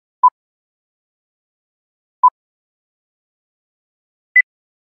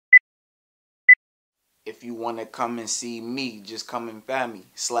If you wanna come and see me, just come and find me.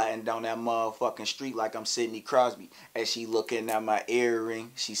 Sliding down that motherfucking street like I'm Sidney Crosby. As she looking at my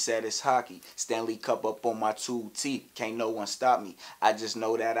earring, she said it's hockey. Stanley Cup up on my 2 teeth, can't no one stop me. I just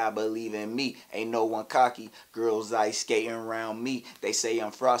know that I believe in me, ain't no one cocky. Girls ice skating around me, they say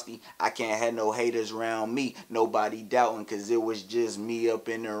I'm frosty. I can't have no haters around me, nobody doubting. Cause it was just me up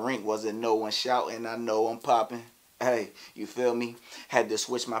in the rink, wasn't no one shouting. I know I'm popping. Hey, you feel me? Had to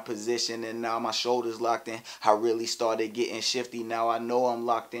switch my position and now my shoulders locked in. I really started getting shifty, now I know I'm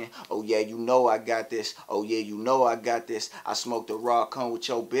locked in. Oh yeah, you know I got this. Oh yeah, you know I got this. I smoked a raw cone with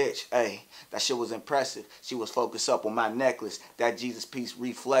your bitch. Hey, that shit was impressive. She was focused up on my necklace. That Jesus piece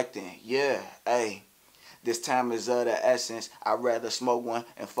reflecting. Yeah, hey. This time is of the essence. I'd rather smoke one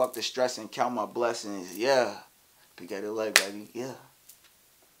and fuck the stress and count my blessings. Yeah. Pick at it like, baby. Yeah.